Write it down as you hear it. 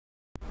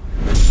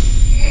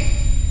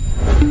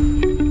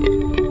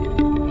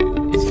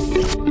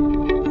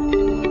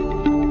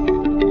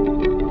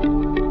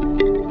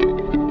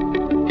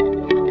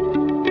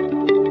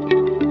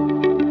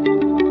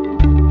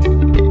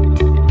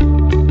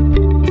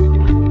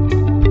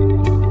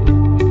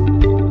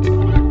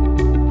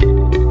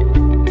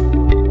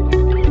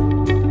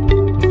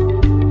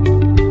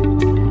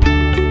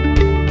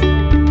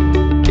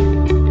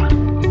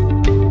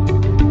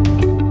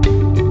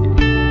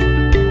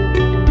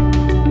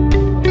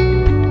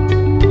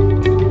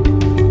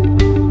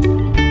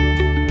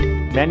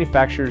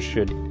Manufacturers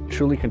should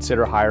truly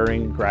consider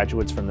hiring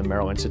graduates from the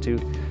Merrill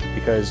Institute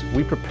because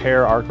we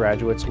prepare our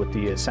graduates with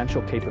the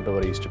essential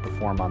capabilities to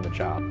perform on the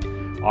job.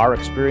 Our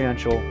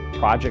experiential,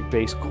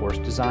 project-based course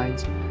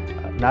designs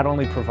not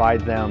only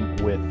provide them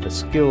with the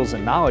skills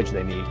and knowledge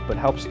they need, but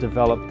helps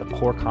develop the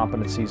core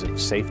competencies of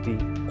safety,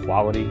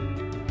 quality,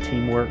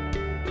 teamwork,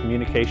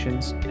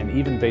 communications, and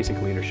even basic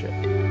leadership.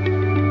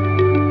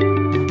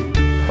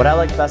 What I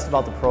liked best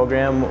about the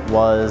program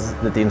was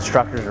that the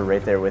instructors are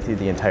right there with you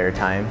the entire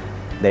time.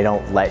 They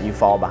don't let you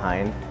fall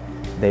behind.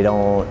 They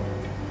don't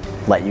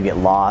let you get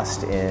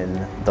lost in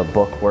the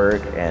book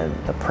work and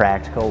the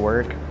practical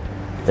work.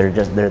 They're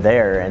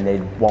there and they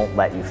won't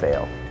let you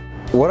fail.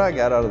 What I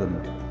got out of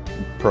the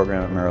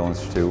program at Merrill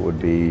Institute would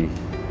be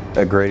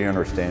a great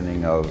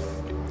understanding of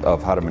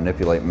how to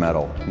manipulate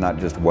metal, not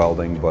just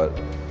welding,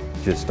 but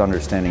just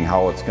understanding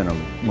how it's going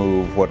to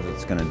move, what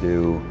it's going to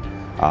do.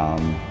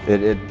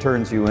 It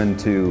turns you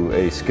into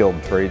a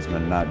skilled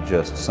tradesman, not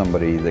just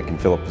somebody that can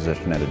fill a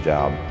position at a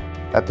job.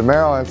 At the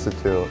Merrill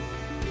Institute,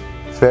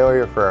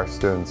 failure for our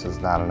students is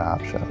not an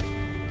option.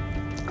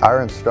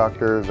 Our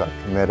instructors are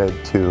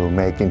committed to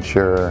making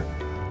sure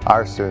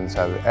our students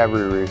have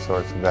every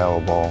resource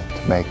available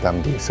to make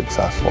them be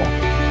successful.